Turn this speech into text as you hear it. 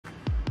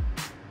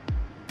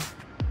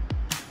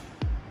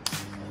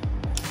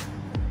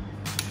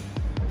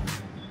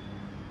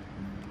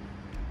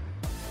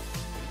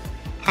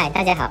嗨，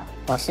大家好，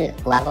我是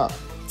胡阿洛。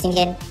今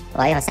天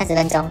我要用30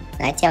分钟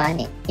来教完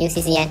你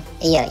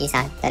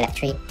UCCN1213的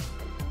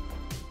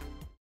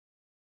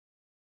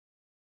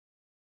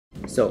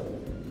Lab3。So,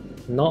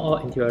 not all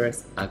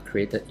antivirus are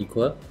created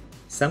equal.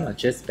 Some are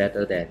just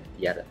better than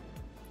the other.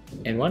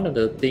 And one of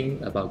the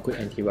things about good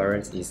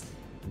antivirus is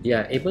they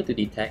are able to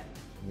detect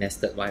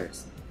nested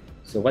virus.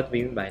 So what do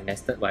we mean by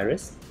nested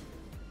virus?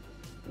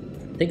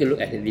 Take a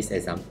look at this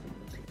example.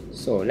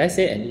 So let's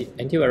say an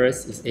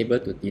antivirus is able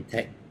to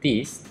detect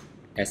this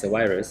as a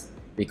virus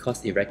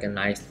because it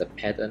recognizes the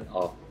pattern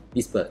of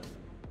this bird.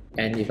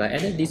 And if I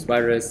added this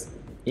virus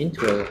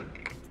into a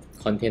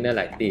container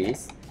like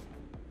this,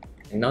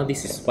 and now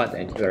this is what the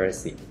antivirus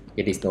sees.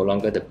 It is no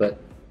longer the bird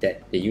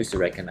that they used to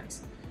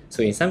recognize.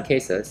 So in some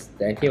cases,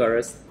 the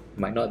antivirus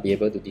might not be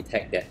able to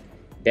detect that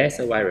there's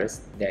a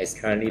virus that is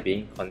currently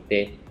being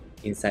contained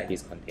inside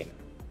this container.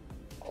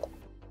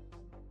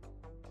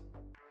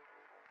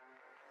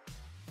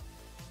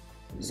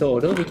 So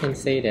although we can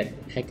say that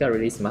hackers are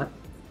really smart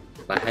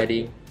by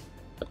hiding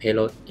a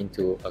payload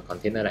into a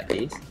container like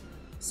this,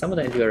 some of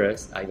the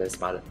antivirus are even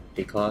smarter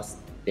because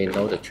they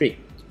know the trick.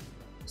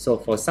 So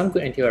for some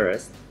good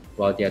antivirus,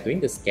 while they are doing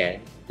the scan,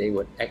 they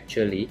would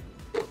actually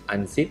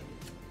unzip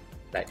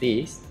like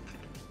this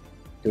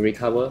to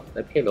recover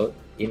the payload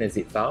in a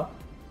zip file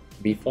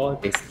before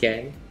they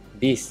scan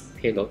this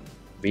payload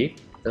with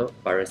the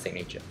virus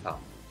signature file.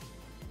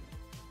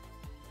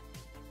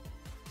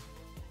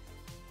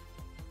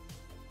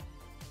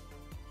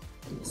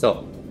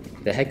 So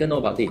the hacker know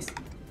about this.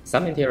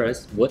 Some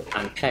antivirus would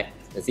unpack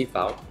the zip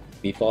file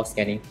before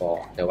scanning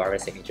for the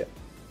virus signature.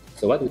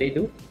 So what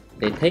do?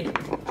 They take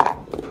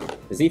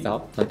the zip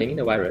file containing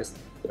the virus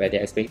where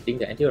they're expecting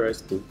the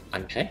antivirus to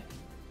unpack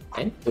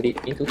and put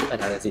it into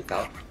another zip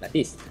file like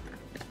this.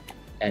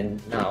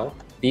 And now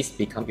this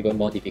becomes even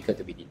more difficult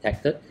to be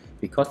detected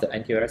because the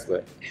antivirus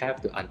will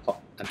have to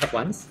unpack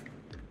once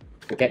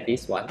to get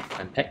this one,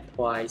 unpack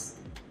twice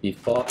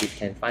before it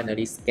can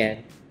finally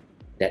scan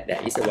that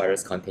there is a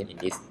virus contained in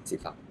this zip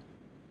file.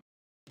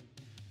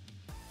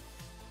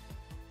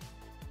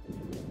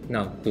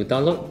 Now, to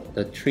download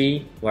the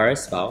 3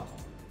 virus files,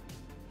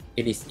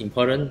 it is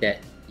important that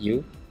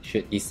you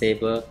should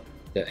disable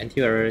the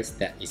antivirus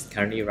that is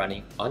currently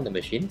running on the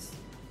machines.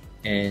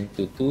 And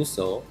to do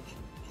so,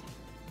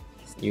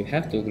 you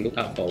have to look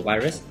out for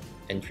virus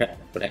and threat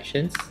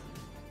protections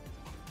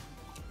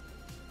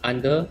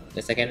under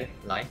the second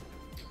line.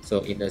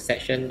 So in the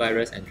section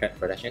virus and threat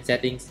protection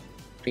settings,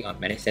 click on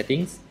manage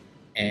settings,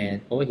 and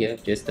over here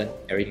just turn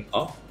everything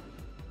off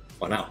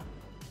for now.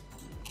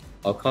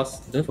 Of course,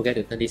 don't forget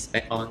to turn this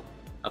back on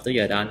after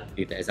you are done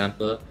with the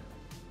example.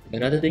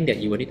 Another thing that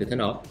you will need to turn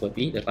off will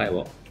be the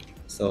firewall.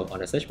 So on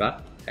the search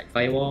bar, type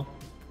firewall.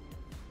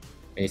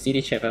 When you see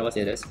this check firewall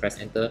status, press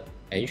enter,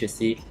 and you should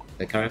see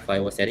the current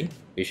firewall setting,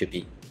 which should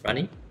be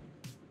running,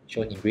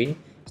 shown in green.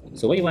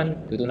 So what you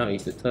want to do now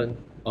is to turn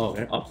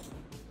off,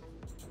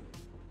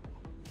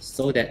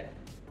 so that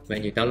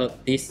when you download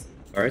this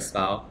virus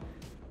file,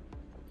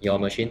 your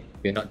machine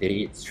will not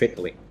delete it straight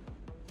away.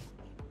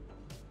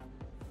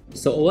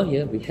 So over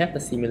here, we have a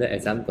similar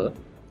example.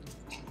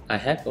 I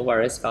have a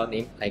virus file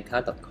named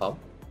eicar.com,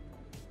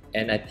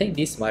 and I take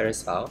this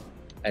virus file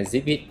and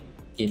zip it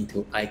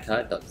into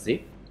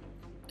eicar.zip,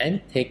 and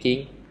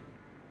taking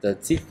the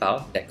zip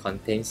file that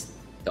contains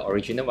the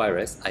original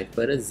virus, I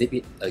further zip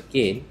it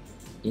again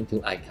into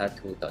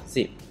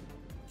eicar2.zip.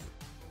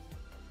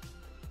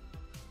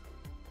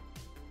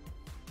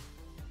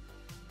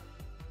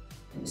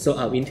 So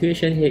our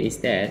intuition here is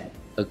that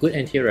a good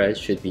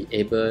antivirus should be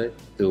able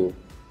to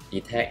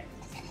detect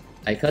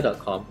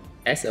Eicar.com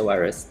as a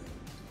virus,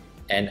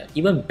 and an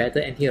even better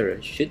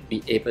antivirus should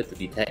be able to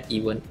detect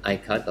even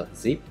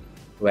Eicar.zip,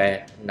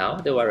 where now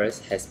the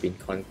virus has been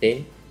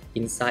contained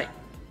inside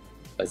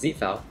a zip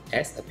file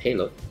as a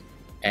payload,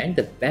 and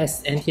the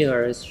best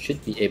antivirus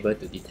should be able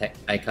to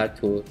detect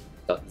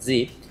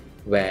Eicar2.zip,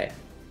 where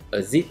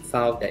a zip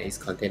file that is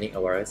containing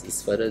a virus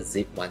is further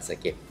zipped once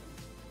again.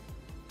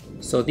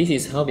 So this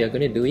is how we are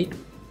going to do it.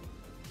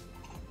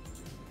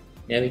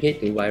 Navigate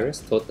to Virus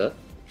Total,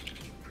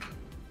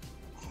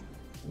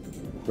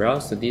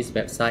 browse to this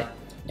website,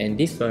 and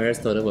this Virus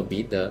Total will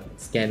be the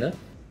scanner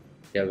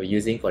that we're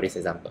using for this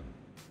example.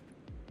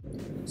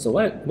 So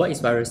what is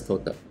Virus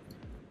Total?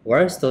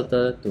 Virus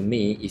Total to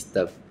me is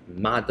the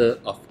mother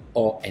of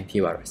all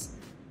antivirus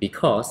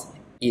because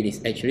it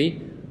is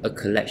actually a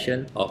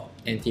collection of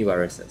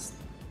antiviruses.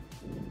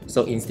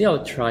 So instead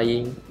of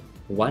trying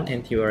one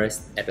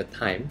antivirus at a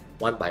time,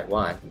 one by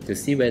one, to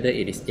see whether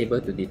it is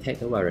able to detect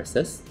the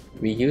viruses,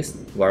 we use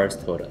Virus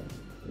Total.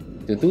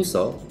 To do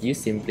so, you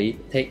simply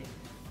take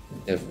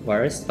the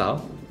virus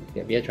file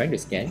that we are trying to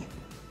scan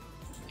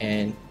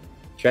and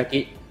drag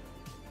it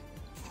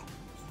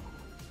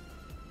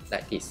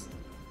like this.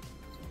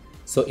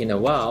 So in a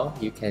while,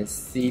 you can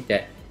see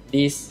that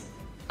these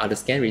are the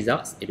scan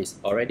results. It is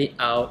already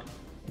out.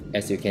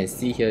 As you can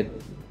see here,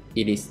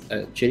 it is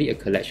actually a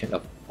collection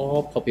of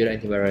all popular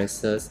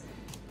antiviruses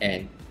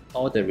and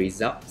all the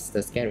results,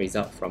 the scan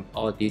results from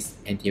all these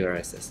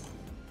antiviruses.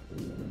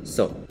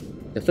 So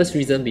the first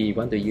reason we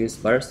want to use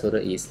virus total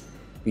is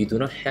we do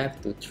not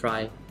have to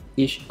try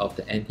each of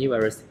the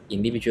antivirus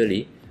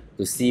individually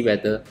to see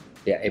whether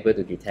they are able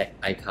to detect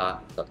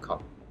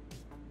Eicar.com.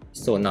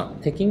 So now,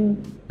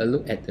 taking a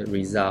look at the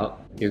result,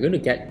 you're going to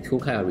get two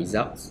kinds of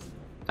results,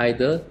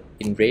 either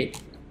in red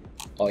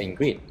or in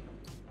green.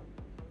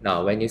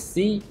 Now, when you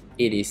see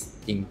it is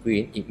in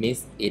green, it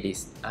means it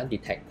is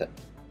undetected.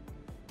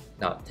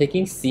 Now,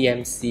 taking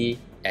CMC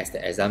as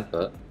the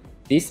example,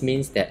 this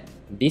means that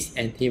this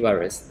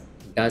antivirus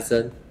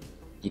doesn't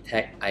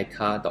detect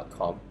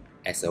Eicar.com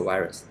as a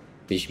virus,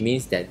 which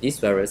means that this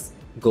virus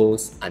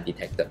goes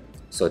undetected.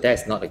 So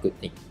that's not a good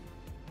thing.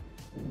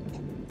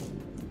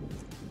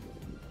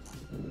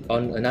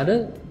 On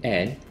another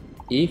end,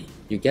 if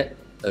you get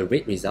a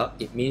red result,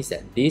 it means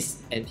that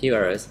this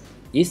antivirus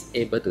is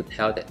able to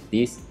tell that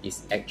this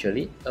is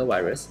actually a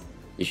virus,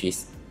 which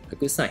is a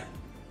good sign.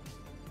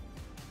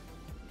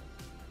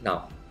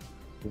 Now,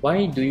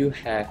 why do you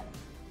have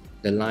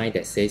the line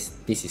that says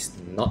this is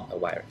not a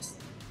virus?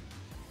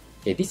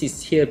 Okay, this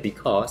is here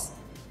because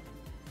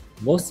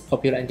most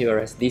popular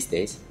antivirus these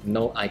days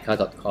know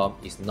Eicar.com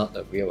is not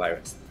a real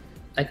virus.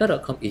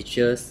 Eicar.com is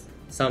just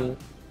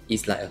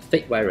it's like a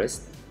fake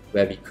virus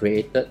where we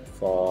created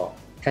for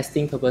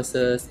testing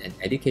purposes and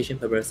education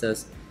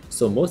purposes.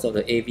 So most of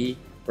the AV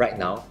right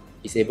now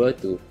is able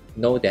to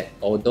know that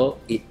although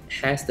it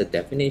has the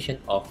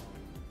definition of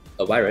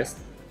a virus,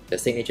 the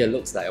signature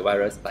looks like a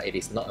virus, but it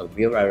is not a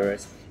real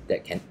virus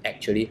that can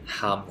actually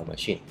harm your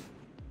machine.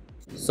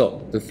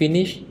 So to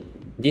finish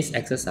this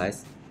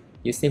exercise,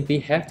 you simply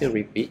have to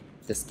repeat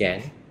the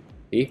scan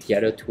with the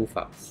other two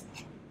files.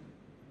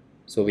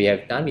 So we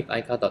have done with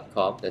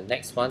Eicar.com. The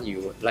next one you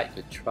would like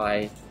to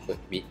try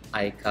would be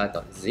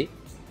Eicar.zip.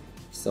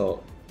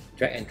 So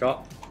drag and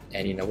drop,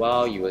 and in a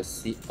while you will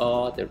see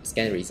all the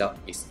scan result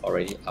is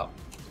already out.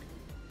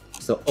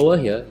 So over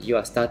here, you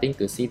are starting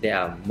to see there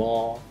are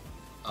more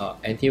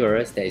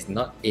antivirus that is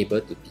not able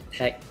to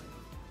detect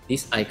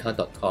this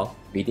Eicar.com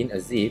within a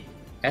zip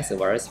as a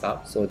virus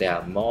file. So there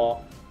are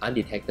more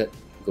undetected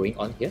going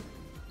on here.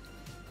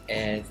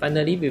 And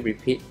finally, we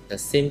repeat the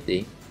same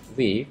thing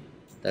with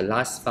the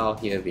last file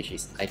here, which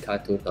is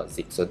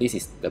Eicar2.zip. So this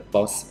is the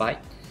boss file,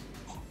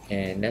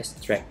 and let's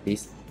drag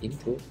this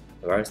into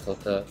the virus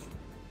total.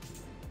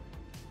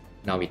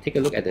 Now we take a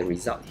look at the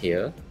result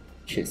here.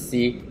 You should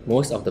see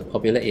most of the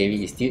popular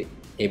AV is still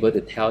able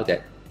to tell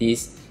that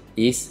this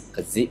is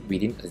a zip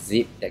within a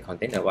zip that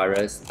contains a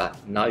virus, but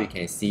now you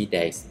can see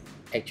there is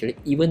actually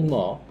even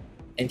more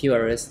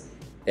antivirus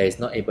that is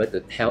not able to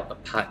tell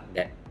apart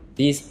that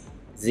this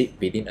zip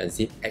within a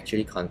zip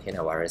actually contains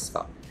a virus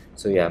file.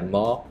 So you have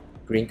more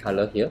green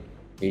color here,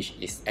 which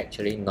is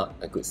actually not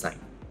a good sign.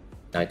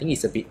 Now I think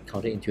it's a bit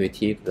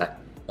counterintuitive, like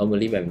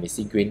normally when we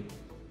see green,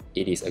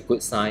 it is a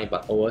good sign,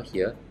 but over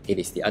here, it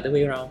is the other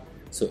way around.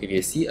 So if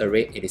you see a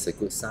red, it is a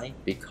good sign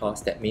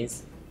because that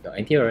means your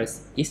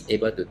antivirus is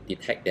able to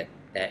detect that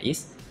there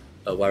is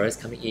a virus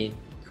coming in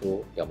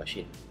to your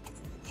machine.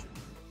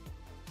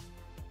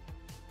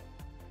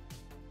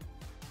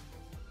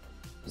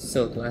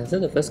 So to answer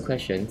the first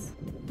question,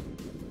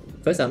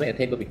 first I'll make a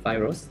table with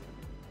 5 rows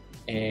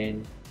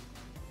and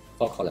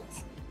 4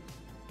 columns.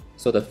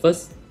 So the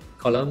first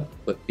column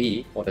would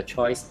be for the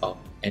choice of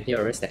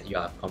antivirus that you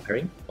are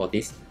comparing for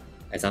this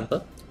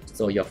example.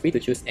 So you're free to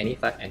choose any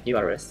 5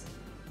 antivirus,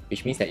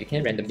 which means that you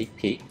can randomly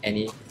pick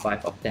any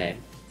 5 of them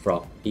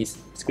from this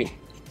screen.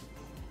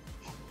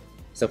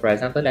 So for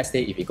example, let's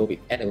say if you go with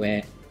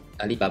AdAware,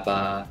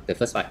 Alibaba, the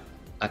first 5,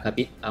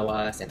 Akabit,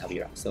 Awas, and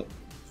Avira. So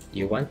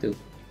you want to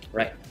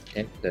write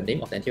the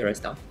name of the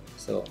antivirus down.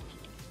 So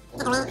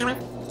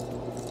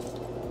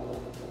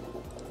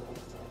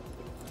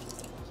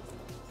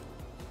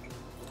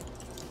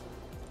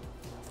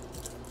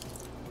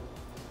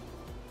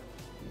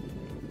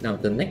now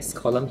the next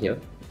column here,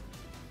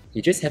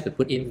 you just have to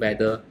put in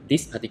whether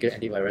this particular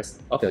antivirus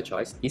of your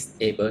choice is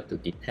able to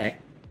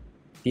detect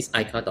this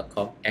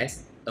Eicar.com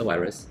as a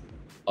virus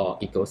or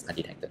it goes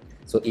undetected.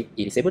 So if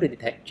it is able to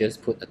detect,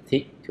 just put a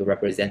tick to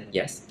represent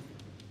yes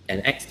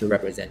and X to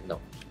represent no.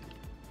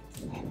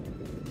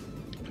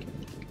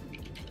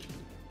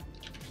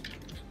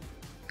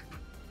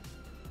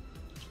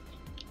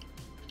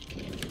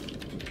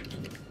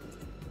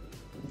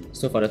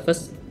 So for the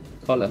first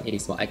column, it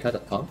is for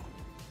Eicar.com.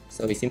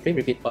 So we simply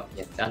repeat what we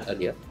have done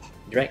earlier.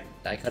 Drag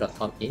the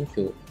Eicar.com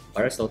into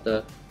virus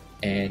total,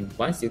 and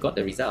once you got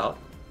the result,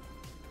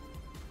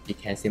 you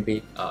can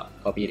simply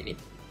copy it in.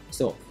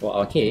 So for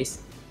our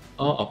case,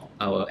 all of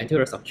our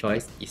antivirus of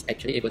choice is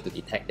actually able to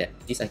detect that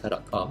this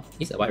Eicar.com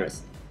is a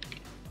virus,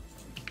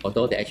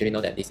 although they actually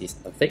know that this is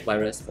a fake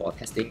virus for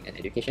testing and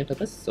education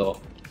purpose.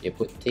 So you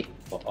put tick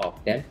for all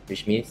of them,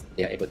 which means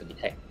they are able to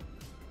detect.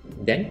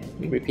 Then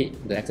we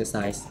repeat the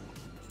exercise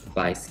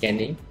by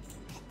scanning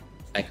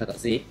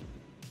Eicar.zip,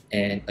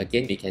 and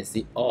again we can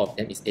see all of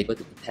them is able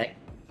to detect.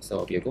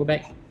 So we'll go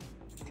back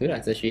to the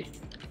answer sheet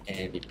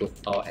and we put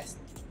all as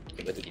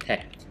able to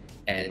detect.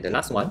 And the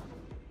last one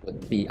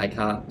would be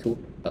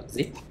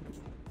Eicar2.zip.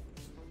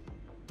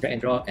 drag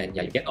and drop, and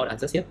yeah, you get all the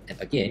answers here.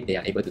 And again, they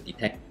are able to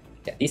detect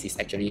that this is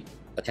actually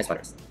a test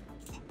virus.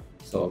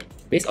 So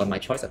based on my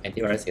choice of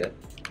antivirus here,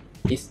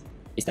 this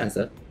is the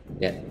answer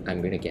that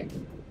I'm going to get.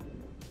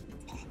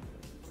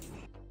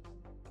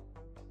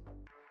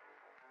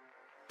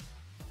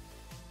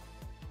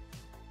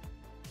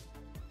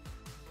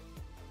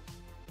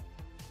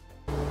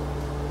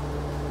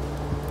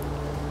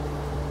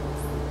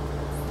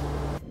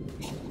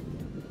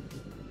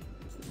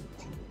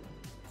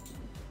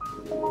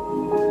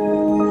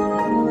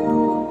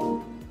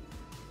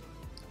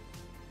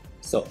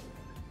 So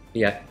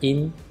we are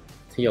in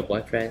to your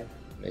boyfriend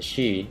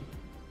machine,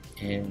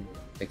 and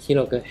the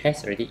keylogger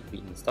has already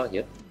been installed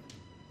here.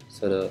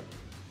 So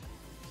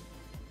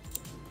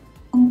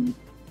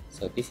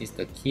this is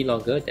the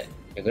keylogger that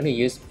you're going to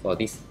use for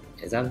this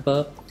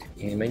example.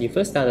 And when you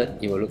first started,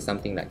 it will look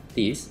something like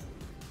this.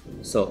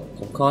 So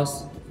of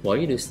course, for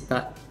you to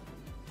start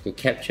to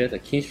capture the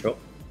keystroke,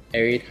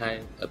 every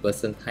time a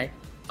person types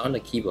on the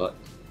keyboard,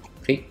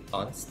 click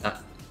on Start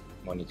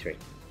Monitoring.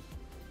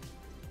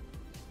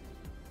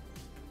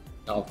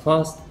 Now of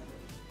course,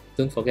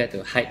 don't forget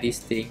to hide this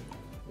thing,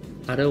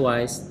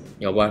 otherwise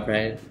your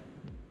boyfriend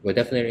will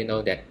definitely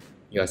know that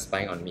you are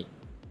spying on me.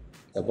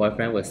 The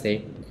boyfriend will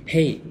say,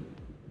 "Hey,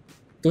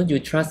 don't you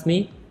trust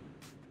me?"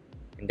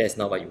 And that's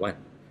not what you want.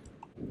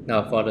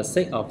 Now for the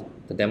sake of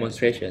the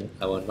demonstration,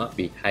 I will not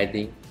be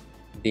hiding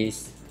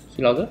this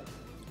keylogger.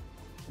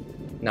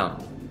 Now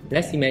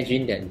let's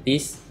imagine that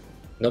this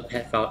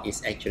notepad file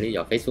is actually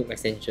your Facebook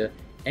Messenger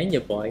and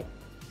your boy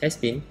has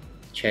been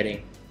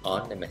chatting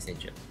on the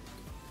Messenger.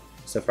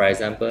 So for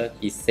example,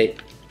 he said,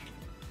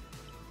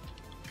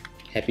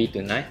 "Happy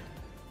tonight,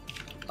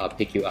 I'll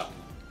pick you up."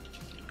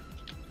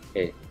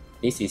 Okay,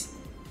 this is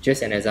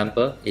just an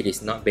example. It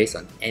is not based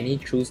on any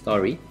true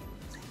story.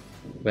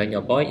 When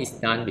your boy is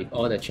done with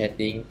all the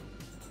chatting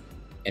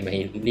and when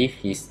he leaves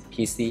his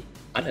PC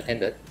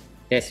unattended,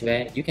 that's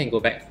where you can go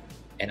back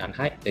and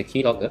unhide the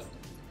keylogger,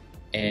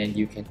 and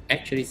you can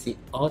actually see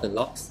all the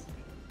logs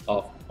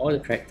of all the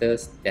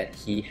characters that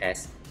he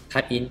has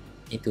typed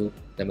into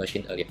the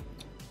machine earlier.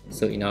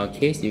 So in our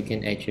case, you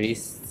can actually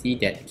see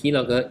that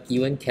keylogger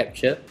even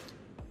capture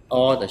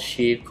all the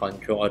shift,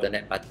 control,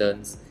 alternate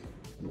buttons,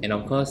 and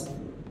of course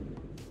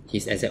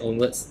his exact own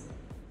words,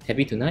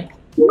 "Happy tonight,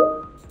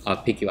 I'll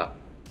pick you up."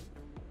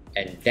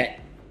 And that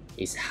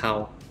is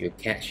how you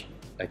catch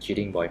a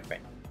cheating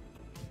boyfriend.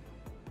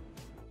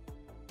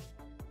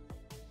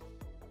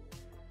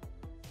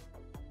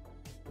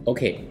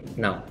 Okay,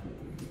 now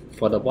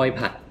for the boy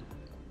part.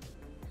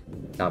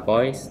 Now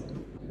boys,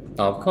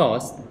 of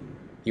course,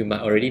 you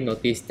might already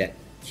notice that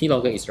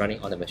keylogger is running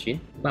on the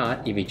machine,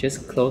 but if we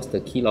just close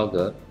the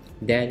keylogger,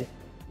 then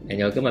and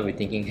your girl might be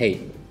thinking, "Hey,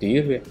 do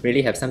you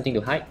really have something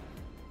to hide?"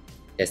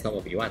 That's not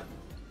what we want.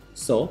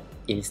 So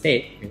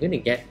instead, we're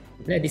going to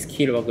let this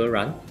keylogger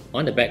run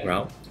on the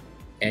background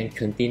and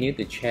continue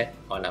to chat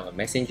on our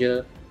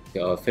messenger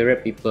to our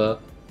favorite people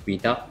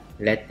without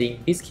letting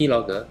this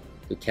keylogger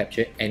to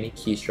capture any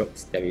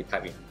keystrokes that we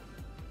type in.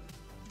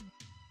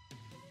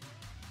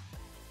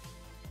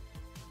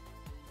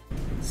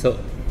 So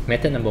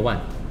method number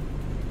 1,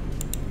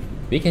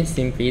 we can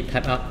simply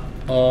type out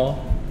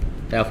all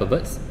the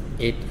alphabets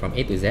from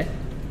A to Z,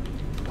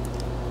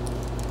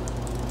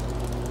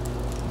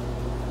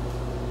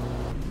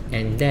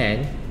 and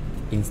then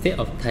instead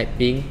of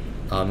typing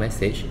our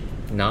message,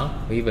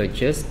 now we will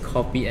just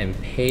copy and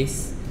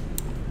paste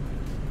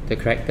the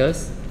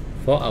characters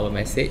for our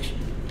message,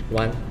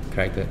 one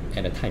character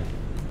at a time.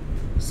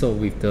 So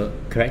with the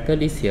character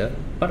list here,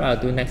 what I'll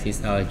do next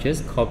is I'll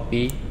just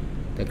copy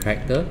the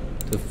character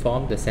to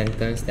form the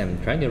sentence that I'm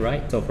trying to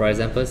write. So for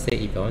example, say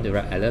if I want to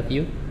write "I love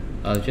you,"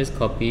 I'll just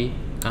copy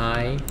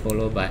I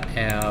followed by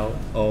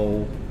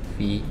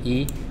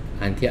LOVE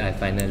until I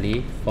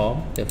finally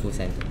form the full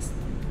sentence.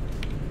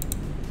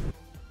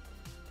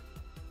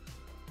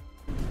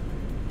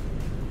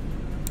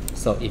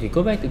 So if you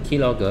go back to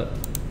Keylogger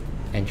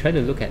and try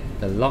to look at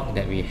the log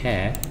that we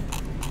have,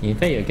 in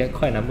fact you'll get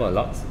quite a number of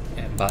logs,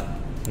 but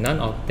none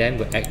of them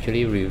will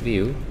actually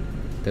reveal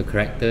the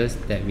characters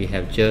that we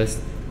have just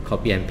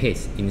copy and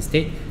paste.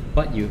 Instead,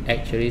 what you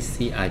actually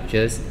see are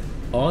just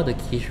all the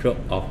keystroke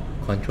of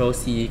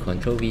Ctrl+C,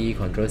 Ctrl+V,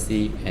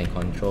 Ctrl+C and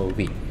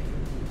Ctrl+V,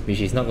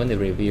 which is not going to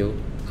reveal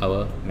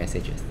our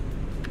messages.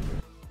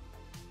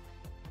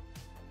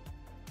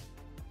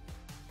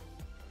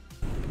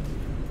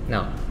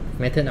 Now,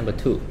 method number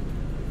 2.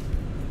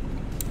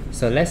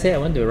 So let's say I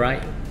want to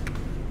write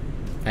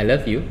 "I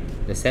love you,"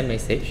 the same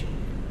message.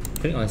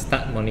 Click on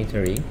Start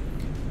Monitoring,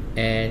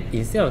 and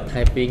instead of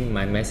typing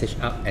my message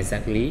up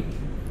exactly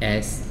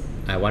as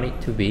I want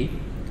it to be,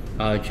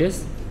 I'll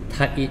just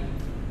type it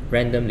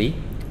randomly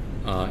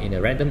in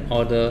a random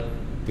order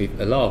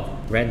with a lot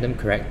of random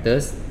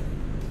characters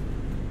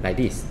like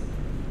this.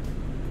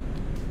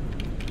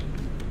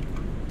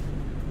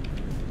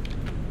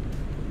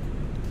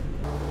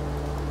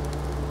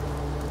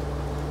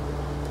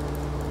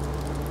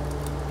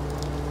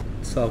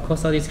 So of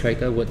course all these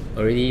characters would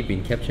already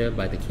been captured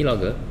by the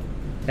keylogger.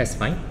 That's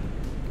fine.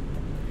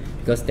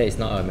 because that is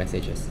not our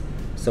messages.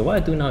 So what I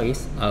do now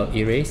is I'll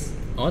erase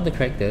all the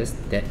characters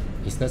that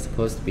is not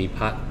supposed to be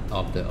part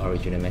of the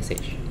original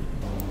message.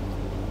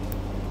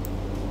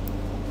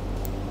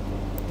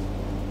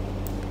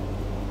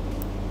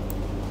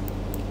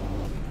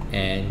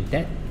 And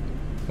that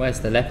what is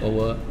the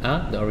leftover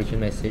are the original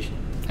message,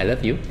 I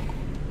love you.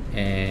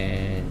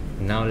 And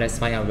now let's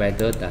find out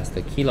whether does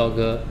the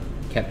keylogger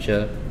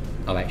capture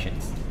our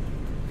actions.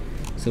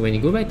 So when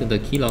you go back to the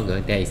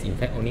keylogger, there is in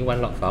fact only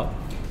one log file,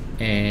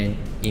 and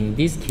in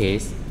this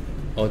case,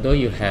 although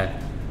you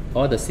have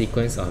all the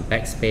sequence of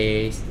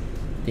backspace,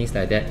 things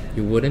like that,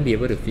 you wouldn't be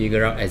able to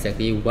figure out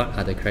exactly what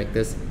are the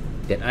characters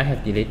that I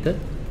have deleted,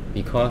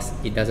 because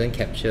it doesn't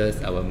capture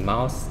our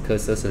mouse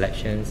cursor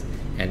selections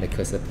and the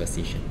cursor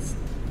positions.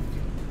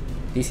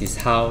 This is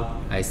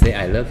how I say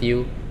I love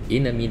you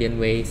in a million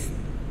ways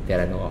that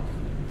I know of.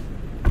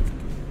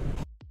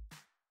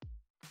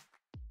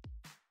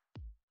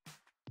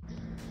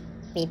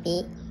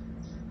 BB，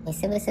 你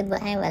是不是不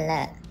爱我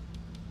了？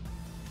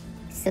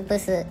是不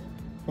是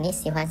你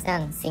喜欢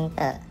上新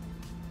的？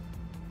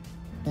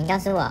你告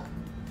诉我，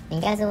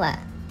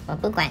我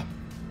不管。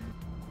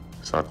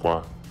傻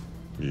瓜，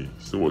你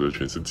是我的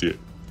全世界。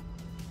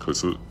可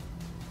是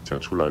讲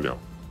出来了，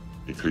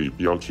你可以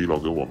不要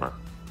keylogger 我吗？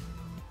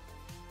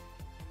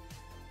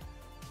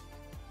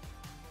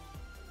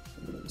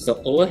 So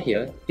over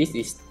here, this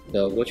is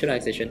the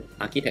virtualization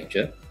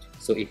architecture.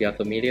 So if you are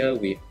familiar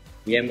with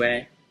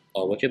VMware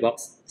or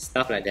VirtualBox,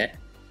 stuff like that,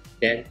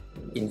 then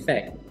in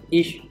fact,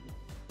 each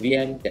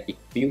VM that is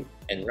built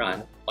and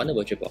run on the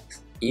VirtualBox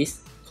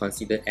is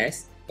considered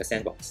as a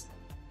sandbox.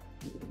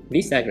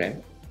 This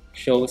diagram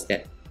shows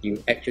that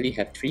you actually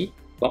have 3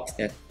 boxes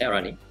that are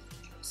running.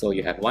 So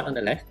you have one on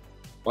the left,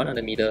 one on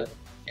the middle,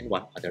 and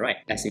one on the right.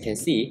 As you can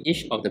see,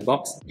 each of the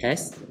box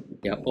has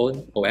their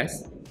own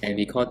OS, and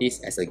we call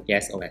this as a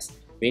guest OS,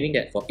 meaning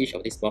that for each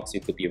of these boxes,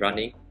 you could be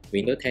running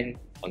Windows 10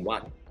 on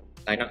one,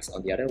 Linux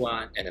on the other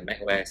one, and a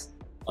Mac OS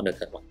on the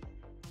third one.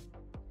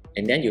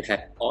 And then you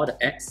have all the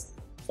X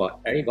for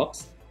every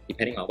box,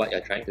 depending on what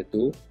you're trying to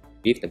do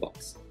with the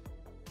box.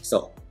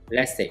 So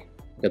let's say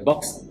the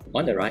box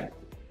on the right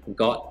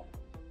got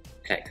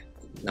hacked.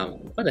 Now,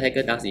 what the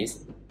hacker does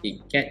is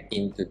it gets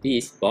into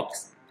this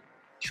box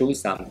through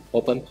some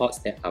open ports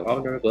that are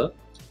vulnerable,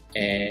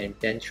 and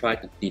then try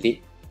to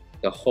delete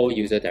the whole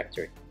user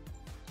directory.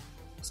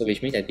 So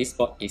which means that this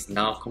bot is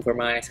now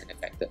compromised and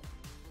affected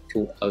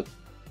to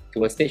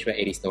a stage where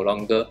it is no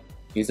longer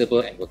usable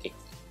and working.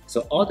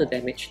 So all the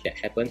damage that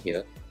happened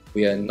here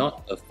will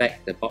not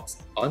affect the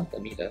box on the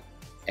middle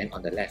and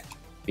on the left,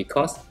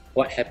 because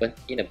what happened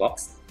in the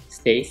box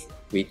stays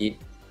within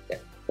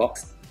that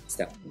box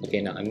itself. Okay,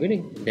 now I'm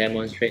going to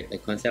demonstrate the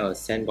concept of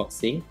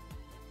sandboxing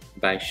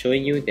by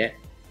showing you that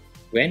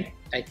when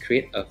I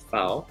create a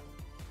file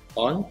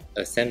on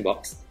a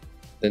sandbox,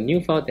 the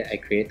new file that I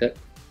created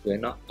will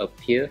not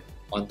appear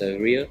on the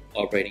real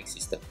operating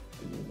system.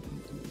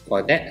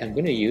 For that, I'm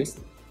going to use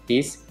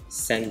this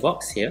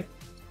sandbox here,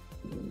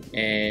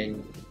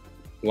 and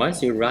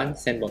once you run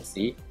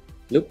Sandboxie,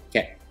 look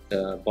at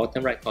the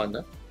bottom right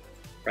corner,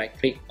 right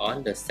click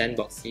on the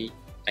Sandboxie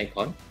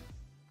icon,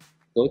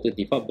 go to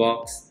default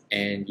box,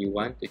 and you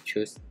want to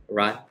choose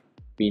Run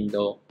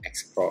Window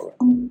Explorer.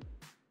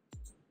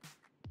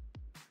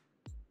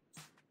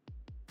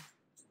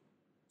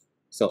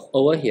 So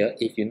over here,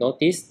 if you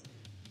notice,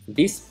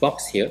 this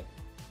box here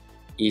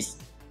is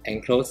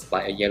enclosed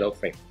by a yellow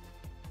frame.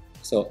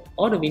 So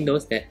all the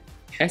windows that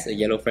has a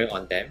yellow frame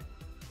on them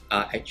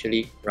are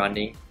actually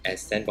running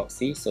as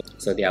Sandboxie,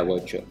 so they are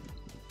virtual.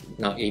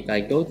 Now if I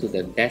go to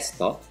the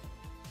desktop,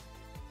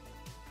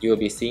 you will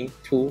be seeing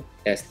 2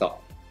 desktops,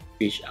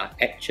 which are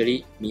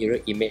actually mirror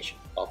image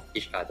of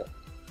each other.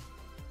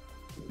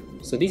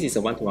 So this is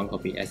a one-to-one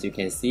copy. As you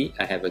can see,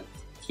 I have a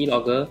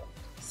Keylogger,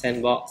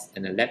 Sandbox,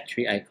 and a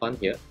Lab3 icon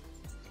here,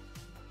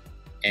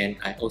 and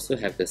I also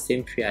have the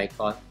same 3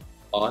 icon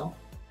on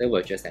the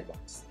virtual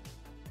sandbox.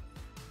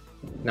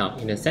 Now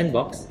in the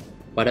sandbox,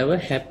 whatever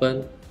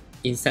happened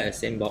inside the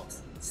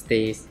sandbox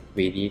stays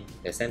within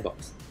the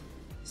sandbox.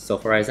 So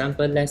for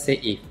example, let's say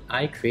if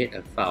I create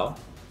a file,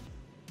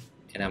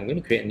 and I'm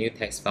going to create a new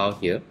text file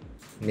here,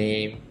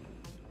 name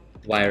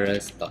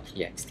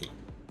virus.txt.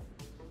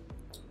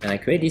 When I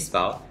create this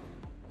file,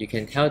 you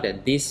can tell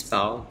that this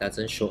file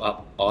doesn't show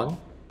up on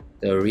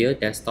the real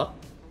desktop,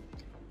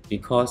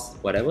 because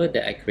whatever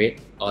that I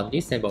create on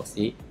this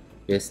Sandboxie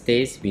will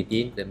stays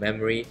within the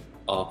memory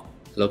of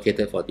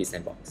located for this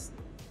sandbox.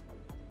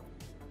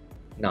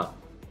 Now,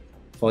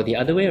 for the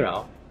other way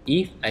around,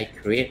 if I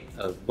create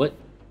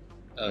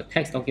a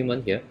text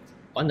document here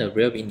on the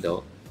real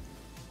window,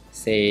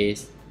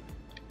 says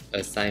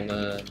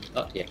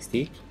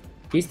assignment.txt,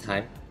 this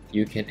time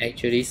you can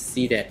actually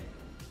see that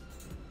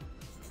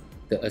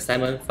the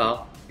assignment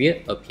file will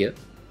appear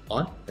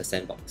on the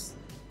sandbox.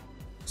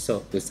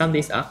 So to sum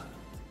this up,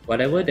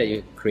 whatever that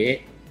you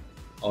create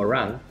or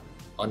run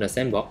on the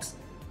sandbox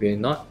will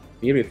not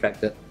be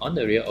reflected on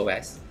the real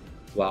OS,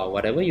 while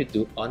whatever you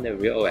do on the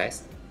real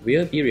OS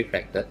will be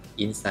reflected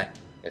inside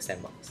the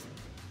sandbox.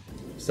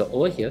 So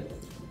over here,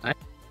 I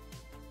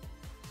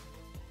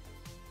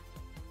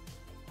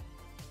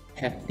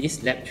have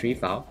this Lab3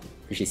 file,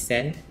 which is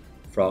sent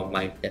from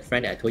that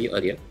friend that I told you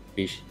earlier,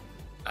 which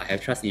I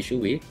have trust issue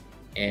with.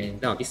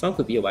 And now this file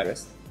could be a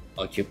virus,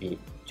 or it could be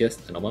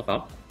just a normal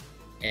file.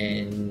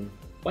 And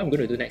what I'm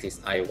going to do next is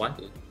I want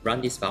to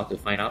run this file to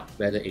find out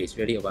whether it is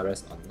really a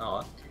virus or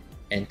not.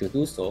 And to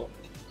do so,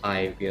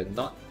 I will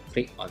not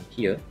click on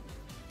here,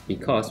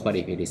 because what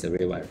if it is a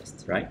real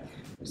virus, right?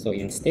 So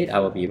instead, I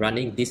will be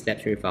running this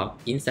Lab3 file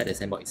inside the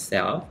sandbox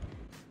itself,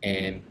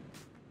 and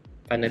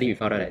finally we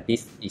found out that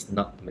this is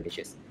not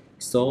malicious.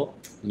 So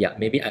yeah,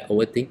 maybe I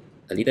overthink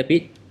a little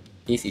bit.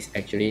 This is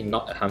actually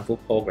not a harmful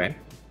program,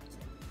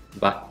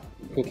 but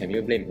who can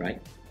you blame, right?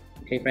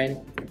 Hey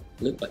friend,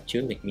 look what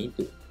you make me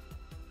do.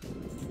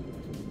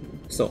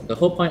 So the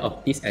whole point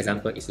of this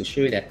example is to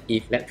show you that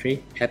if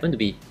Lab3 happen to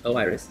be a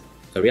virus,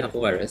 a real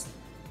harmful virus,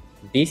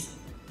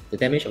 the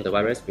damage of the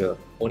virus will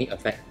only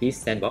affect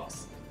this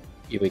sandbox.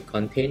 It will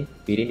contain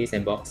within this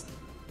sandbox,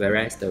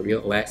 whereas the real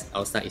OS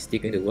outside is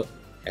still going to work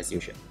as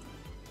usual.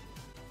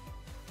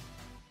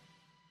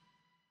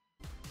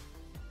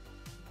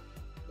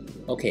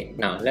 Okay,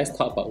 now let's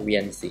talk about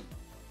VNC.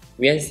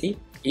 VNC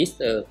is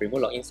the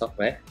remote login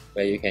software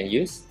where you can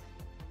use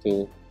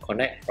to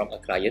connect from a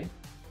client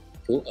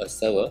to a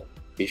server,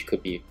 which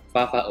could be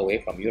far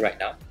away from you right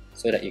now,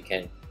 so that you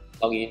can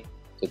log in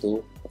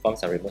to perform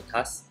some remote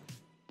tasks,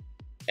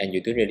 and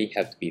you don't really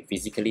have to be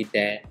physically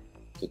there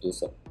to do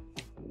so.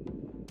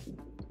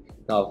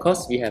 Now, of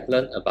course, we have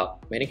learned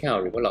about many kinds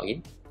of remote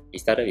login. We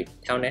started with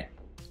Telnet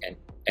and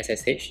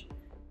SSH,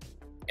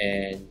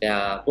 and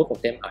both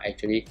of them are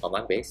actually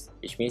command-based,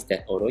 which means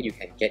that although you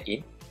can get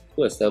in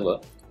to a server,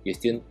 you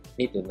still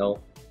need to know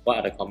what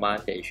are the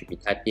commands that you should be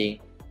typing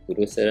to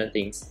do certain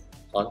things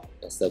on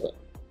the server.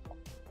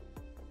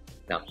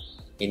 Now,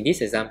 in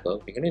this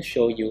example, we're going to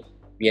show you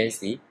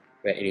VNC,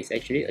 where it is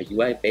actually a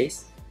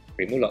UI-based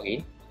remote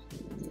login.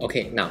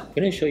 Okay, now I'm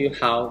going to show you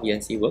how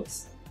VNC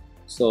works.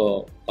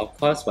 So, of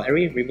course, for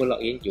every remote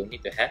login, you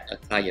need to have a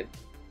client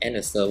and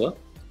a server.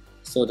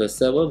 So the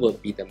server will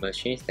be the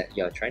machines that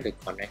you are trying to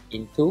connect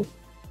into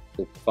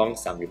to perform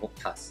some remote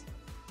tasks.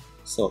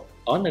 So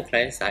on the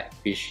client side,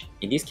 which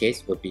in this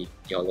case will be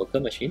your local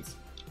machines,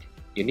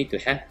 you need to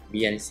have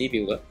VNC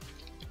Viewer.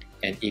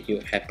 And if you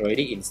have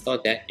already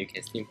installed that, you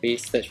can simply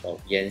search for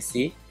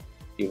VNC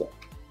Viewer.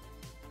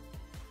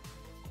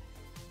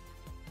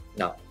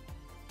 Now,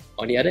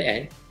 on the other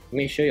end,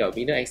 make sure your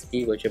Windows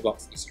XP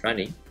VirtualBox is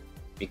running,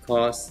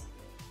 because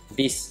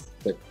this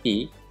would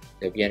be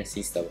the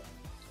VNC server.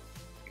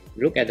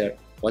 Look at the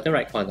bottom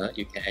right corner,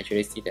 you can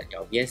actually see that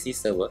your VNC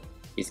server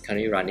is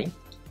currently running,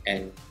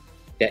 and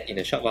that in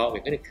a short while we're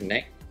going to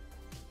connect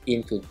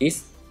into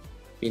this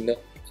Windows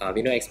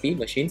XP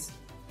machines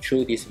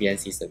through this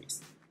VNC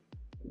service.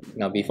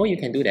 Now, before you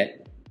can do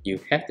that, you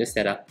have to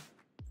set up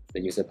the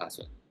user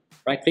password.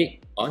 Right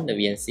click on the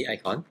VNC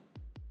icon,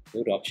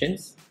 go to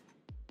options,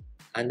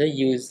 under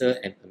user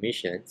and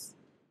permissions,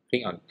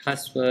 click on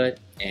password,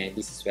 and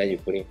this is where you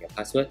put in your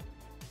password.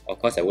 Of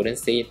course, I wouldn't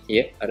say it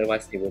here,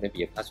 otherwise it wouldn't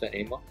be a password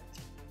anymore.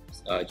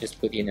 So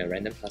just put in a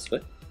random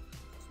password.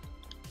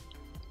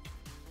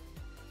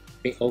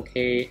 Click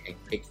OK and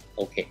click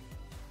OK.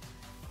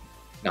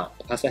 Now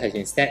the password has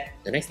been set.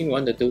 The next thing we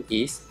want to do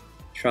is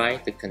try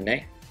to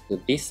connect to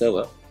this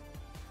server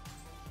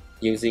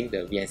using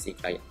the VNC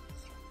client.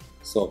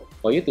 So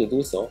for you to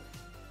do so,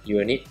 you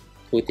will need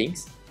two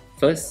things.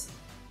 First,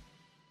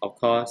 of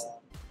course,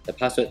 the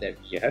password that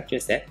you have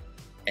just set,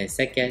 and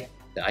second,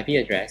 the IP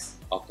address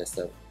of the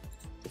server.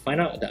 To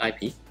find out the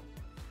IP,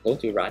 go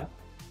to run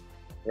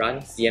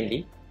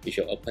cmd, which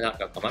will open up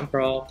your command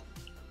prompt,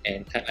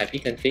 and type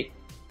ipconfig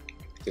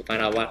to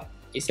find out what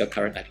is your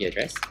current IP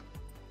address.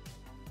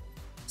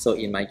 So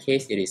in my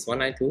case, it is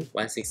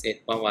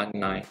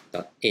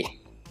 192.168.119.8.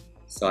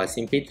 So I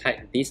simply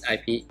type this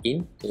IP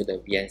into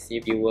the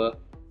VNC viewer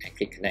and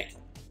click connect.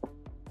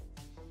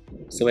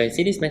 So when you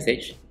see this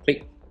message,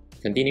 click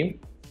continue.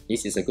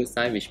 This is a good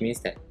sign, which means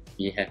that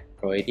we have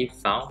already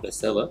found the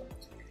server.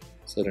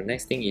 So the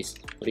next thing is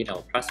put in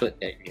our password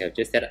that we have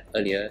just set up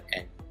earlier,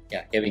 and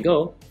yeah, here we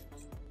go.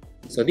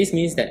 So this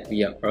means that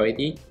we are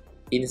already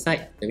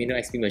inside the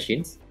Windows XP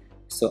machines.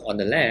 So on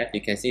the left,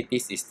 you can see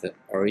this is the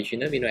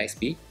original Windows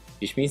XP,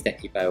 which means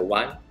that if I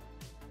want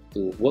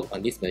to work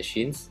on these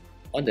machines,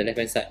 on the left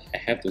hand side, I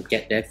have to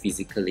get there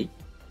physically.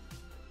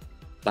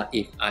 But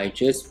if I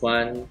just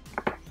want,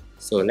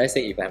 so let's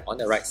say if I'm on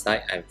the right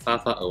side, I'm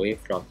far away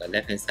from the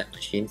left hand side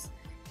machines,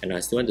 and I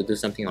still want to do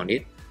something on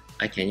it,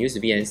 I can use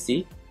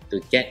VNC to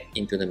get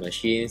into the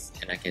machines,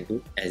 and I can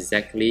do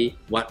exactly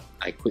what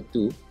I could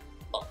do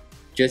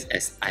just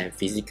as I am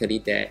physically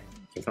there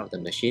in front of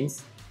the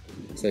machines.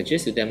 So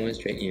just to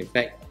demonstrate, in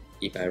fact,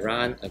 if I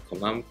run a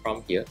command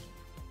prompt here,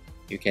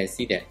 you can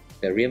see that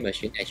the real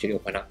machine actually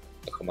open up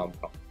a command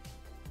prompt.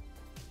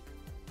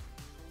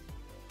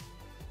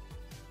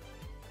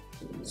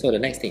 So the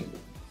next thing,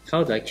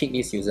 how do I kick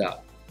this user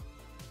out?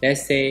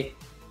 Let's say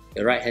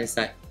the right hand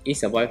side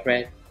is your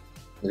boyfriend,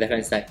 the left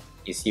hand side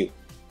is you.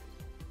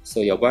 So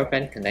your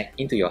boyfriend connect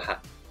into your hub,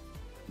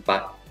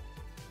 but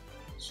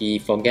he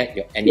forget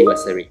your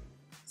anniversary.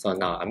 So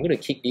now I'm going to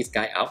kick this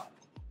guy out.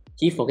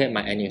 He forget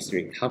my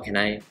anniversary. How can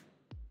I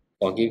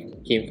forgive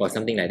him for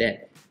something like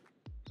that?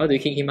 How do you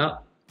kick him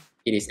out?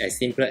 It is as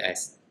simple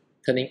as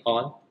turning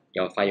on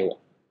your firewall.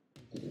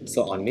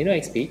 So on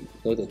Windows XP,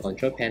 go to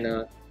Control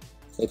Panel,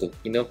 go to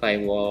Windows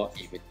Firewall.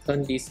 If you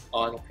turn this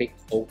on, click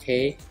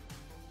OK,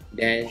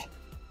 then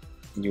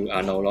you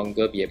are no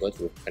longer be able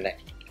to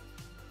connect.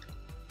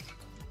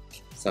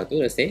 So do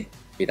the same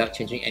without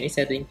changing any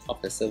setting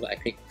of the server. I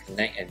click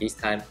connect, and this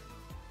time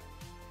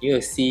you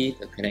will see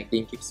the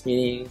connecting keeps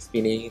spinning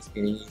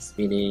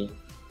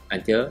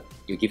until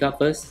you give up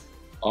first,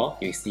 or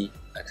you see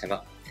a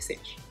timeout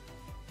message.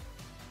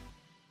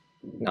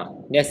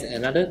 Now there's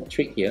another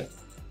trick here.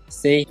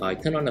 Say you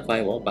turn on the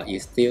firewall, but you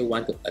still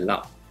want to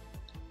allow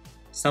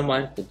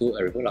someone to do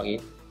a remote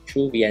login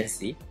through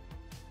VNC.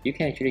 You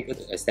can actually go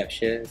to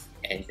exceptions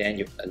and then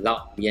you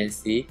allow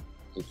VNC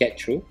to get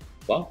through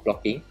while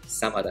blocking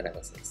some other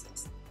network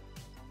services.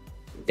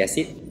 That's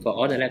it for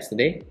all the labs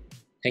today.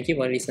 Thank you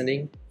for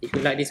listening. If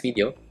you like this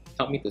video,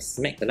 help me to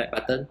smack the like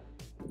button.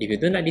 If you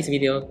don't like this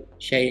video,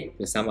 share it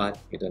to someone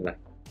you don't like.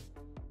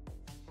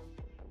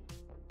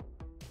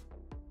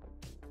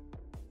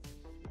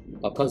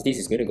 Of course, this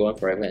is going to go on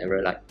forever and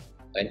ever. Like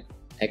when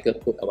hacker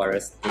put a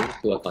virus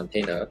into a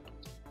container,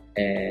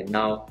 and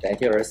now the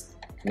antivirus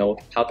know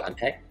how to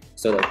unpack.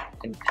 So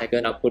the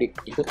hacker now put it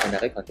into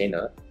another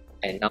container,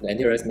 and now the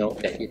antivirus know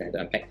that it has to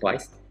unpack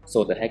twice.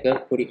 So the hacker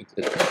put it into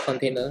the third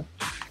container,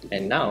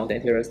 and now the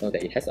antivirus know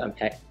that it has to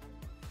unpack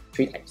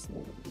 3 times.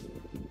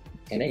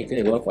 And then it's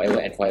going to go on forever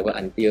and forever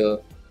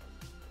until,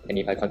 and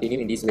if I continue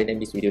in this way, then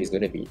this video is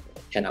going to be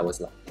 10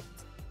 hours long.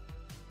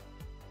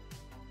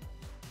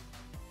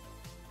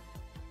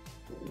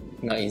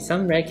 Now in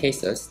some rare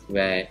cases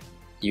where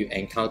you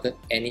encounter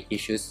any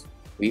issues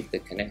with the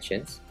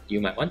connections,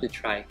 you might want to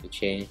try to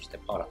change the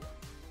port.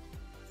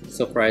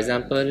 So for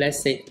example,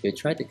 let's say you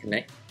try to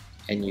connect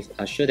and you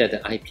are sure that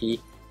the IP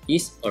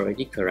is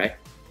already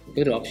correct.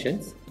 Go to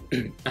options,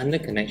 under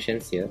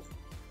connections here,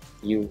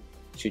 you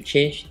should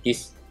change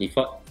this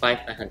default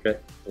 5900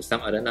 to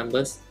some other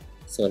numbers.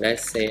 So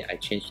let's say I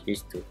change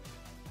this to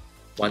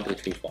 1, 2,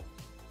 3, 4,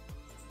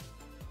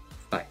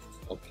 5.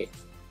 Okay.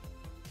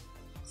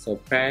 So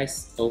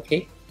press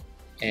OK,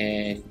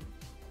 and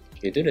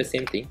you do the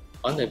same thing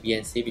on the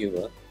VNC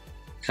viewer.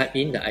 Type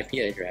in the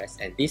IP address,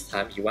 and this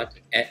time you want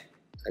to add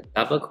a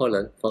double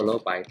colon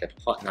followed by the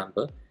port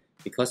number,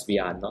 because we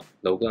are not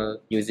longer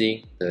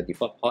using the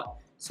default port.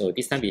 So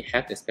this time we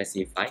have to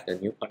specify the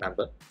new port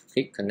number.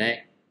 Click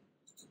connect,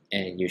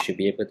 and you should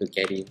be able to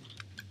get in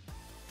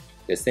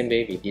the same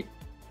way we did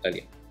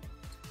earlier.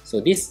 So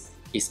this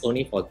is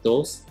only for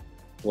those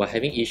who are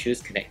having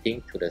issues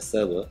connecting to the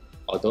server,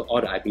 although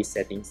all the IP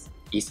settings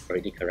is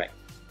already correct.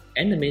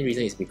 And the main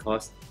reason is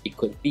because it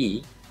could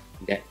be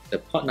that the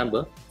port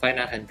number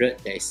 5900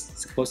 that is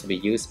supposed to be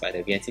used by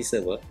the VNC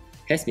server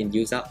has been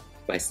used up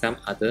by some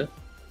other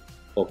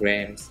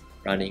programs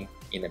running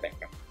in the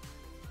background.